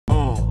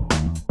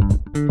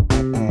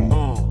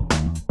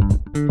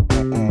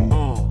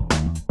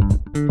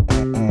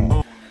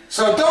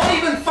So don't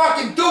even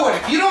fucking do it.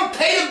 If you don't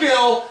pay the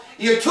bill,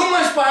 you're 2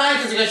 months behind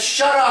because it gets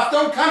shut off.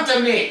 Don't come to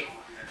me.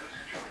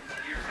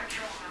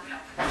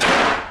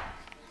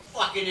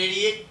 Fucking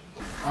idiot.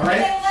 All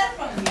right?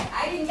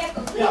 I didn't get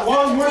the lease. Yeah,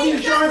 well, you want the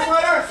insurance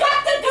letter?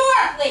 Shut the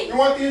door, please. You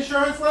want the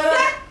insurance letter?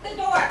 Shut the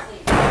door, please.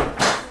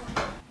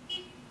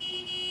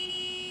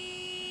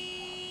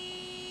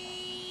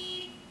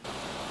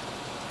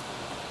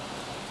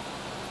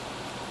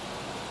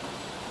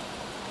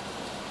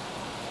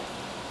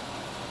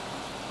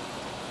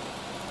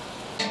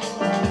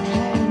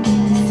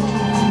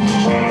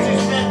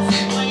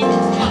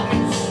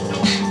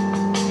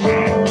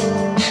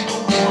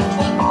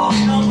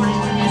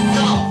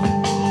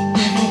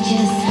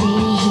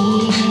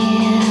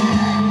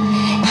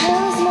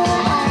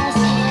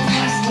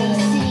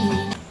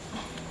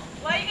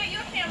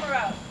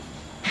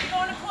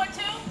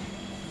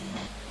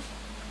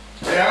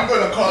 Yeah, I'm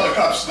gonna call the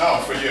cops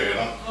now for you, you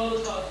know. Call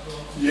the cops, bro.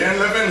 You ain't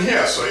living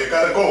here, so you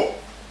gotta go.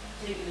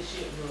 Taking the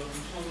shit, bro. What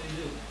you want me to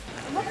do?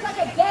 It looks like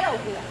a ghetto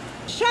here.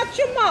 Shut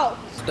your mouth.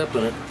 Step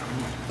in it.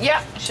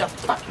 Yeah, shut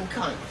fucking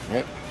cunt.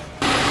 Yep.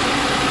 I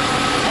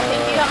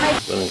think you got my...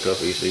 Put in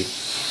cuff, you see.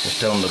 Just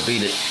tell him to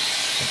beat it.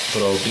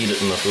 Put all beat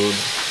it in the food.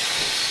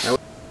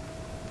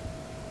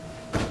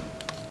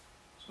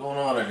 What's going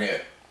on in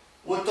here?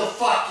 What the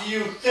fuck do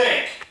you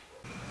think?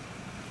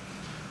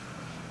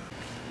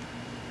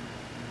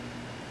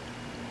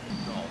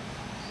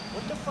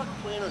 What the fuck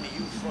planet are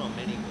you from,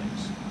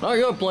 anyways? Oh,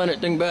 your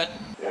planet, dingbat.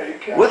 Yeah, you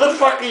can. Where the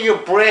fuck are your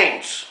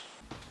brains?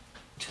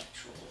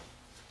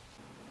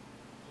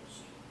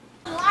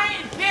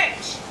 Lying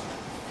bitch.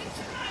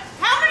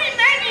 How many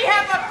men do you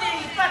have up there,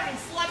 you fucking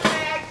slut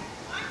bag?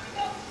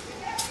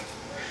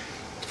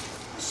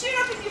 Shit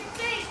up in your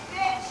face,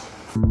 bitch.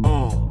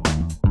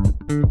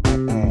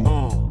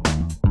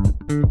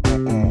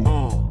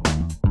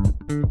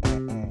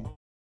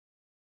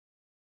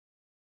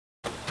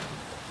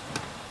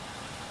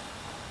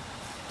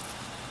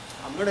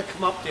 I'm gonna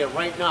come up there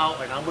right now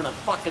and I'm gonna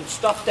fucking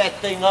stuff that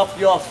thing up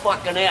your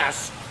fucking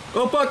ass.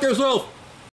 Go fuck yourself!